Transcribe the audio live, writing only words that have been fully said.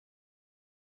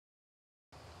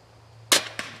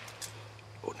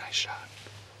Oh, nice shot.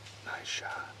 Nice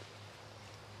shot.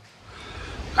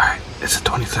 All right, it's the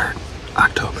 23rd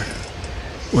October.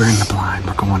 We're in the blind.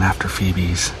 We're going after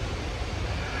Phoebe's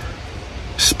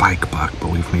spike buck, but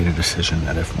we've made a decision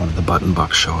that if one of the button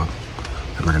bucks show up,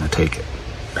 then we're gonna take it,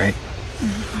 right?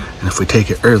 Mm-hmm. And if we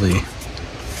take it early,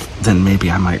 then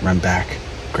maybe I might run back,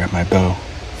 grab my bow,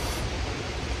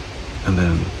 and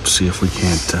then see if we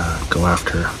can't go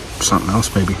after something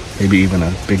else, maybe even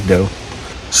a big doe.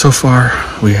 So far,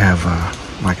 we have,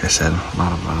 like I said, a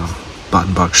lot of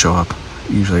button bucks show up,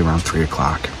 usually around 3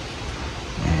 o'clock.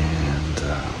 And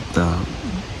the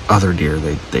other deer,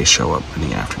 they show up in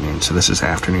the afternoon. So this is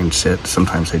afternoon sit.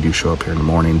 Sometimes they do show up here in the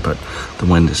morning, but the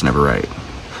wind is never right.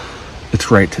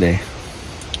 It's right today.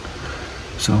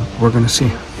 So we're gonna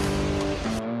see.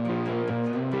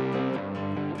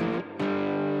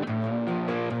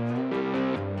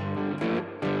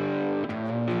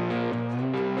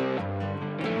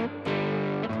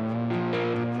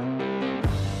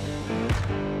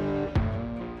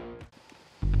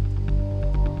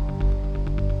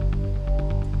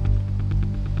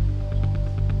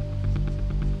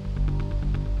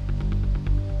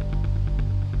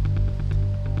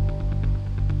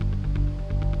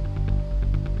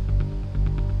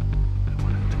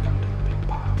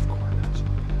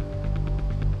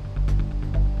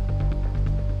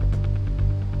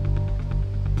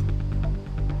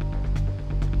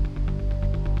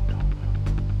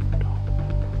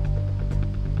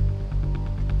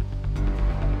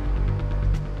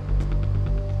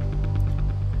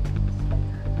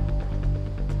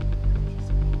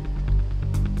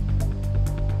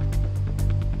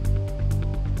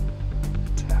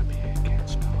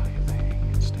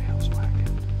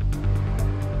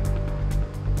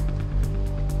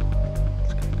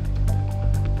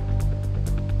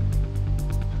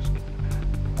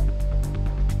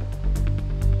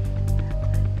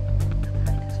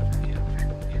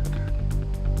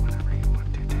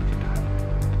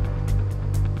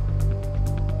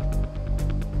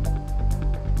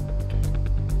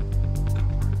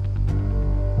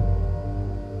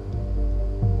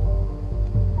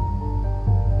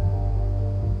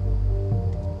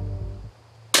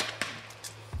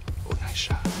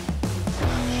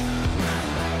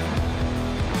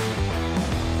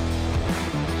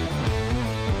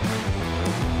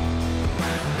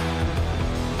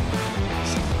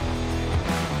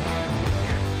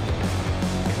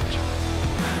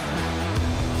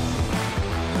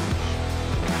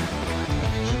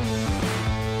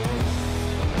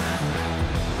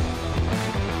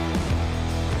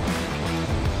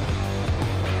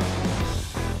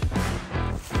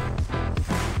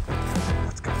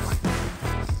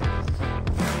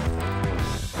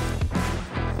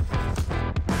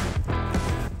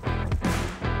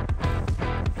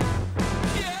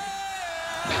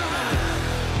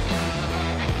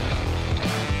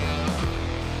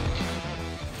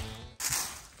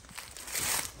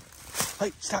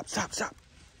 Hey, stop.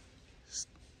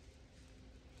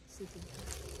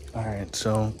 All right,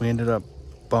 so we ended up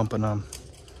bumping them.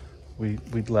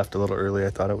 We'd left a little early.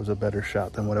 I thought it was a better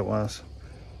shot than what it was.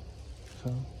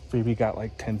 So Phoebe got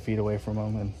like 10 feet away from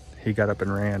him and he got up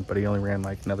and ran, but he only ran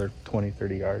like another 20,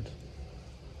 30 yards.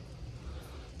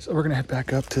 So we're gonna head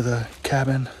back up to the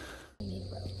cabin.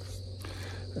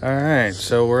 All right,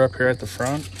 so we're up here at the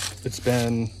front. It's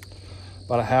been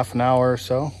about a half an hour or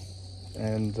so,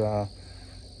 and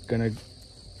gonna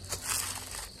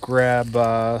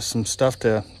grab some stuff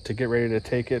to get ready to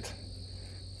take it.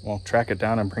 Well, track it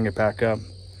down and bring it back up.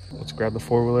 Let's grab the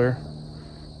four-wheeler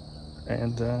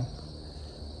and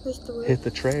hit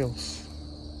the trails.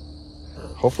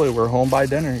 Hopefully we're home by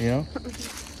dinner, you know.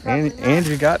 and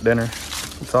you got dinner.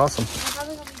 It's awesome.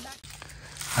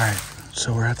 All right,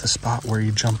 so we're at the spot where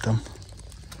you jumped him.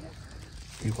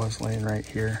 He was laying right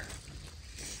here,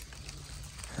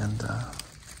 and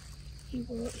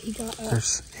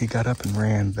he got up and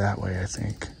ran that way, I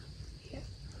think. Yeah,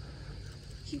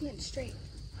 he went straight.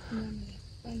 I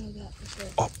know that for sure.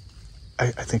 Oh,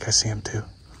 I think I see him too.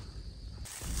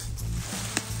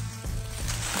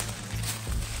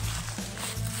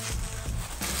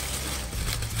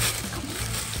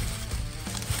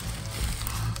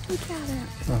 Look at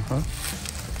it. Uh-huh.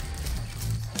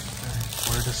 Right,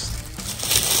 we're just...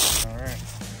 All right.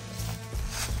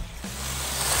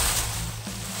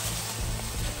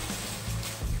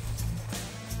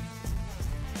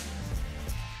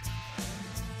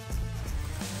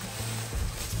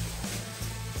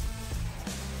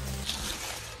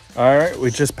 All right, we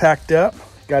just packed up,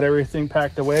 got everything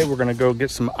packed away. We're gonna go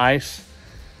get some ice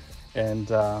and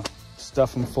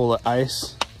stuff them full of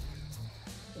ice.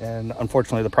 And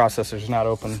unfortunately the processor's not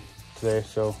open today,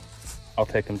 so I'll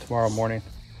take him tomorrow morning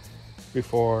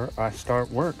before I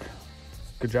start work.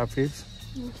 Good job, Phoebes.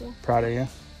 Thank you. Proud of you.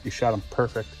 You shot him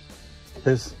perfect.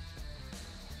 His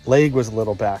leg was a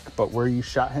little back, but where you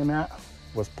shot him at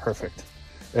was perfect.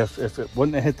 If it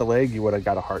wouldn't have hit the leg, you would have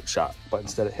got a heart shot, but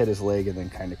instead it hit his leg and then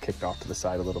kind of kicked off to the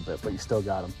side a little bit, but you still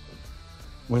got him.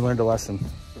 We learned a lesson.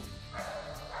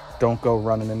 Don't go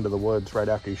running into the woods right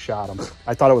after you shot him.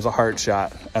 I thought it was a heart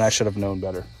shot and I should have known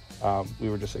better. We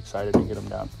were just excited to get him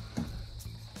down.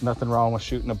 Nothing wrong with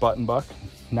shooting a button buck.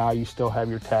 Now you still have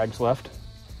your tags left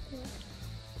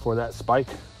for that spike.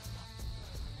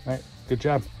 All right, good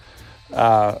job.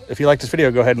 If you like this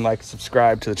video, go ahead and like and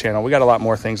subscribe to the channel. We got a lot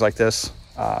more things like this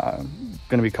going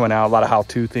to be coming out, a lot of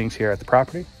how-to things here at the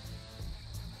property.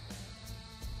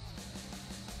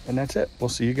 And that's it. We'll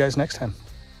see you guys next time.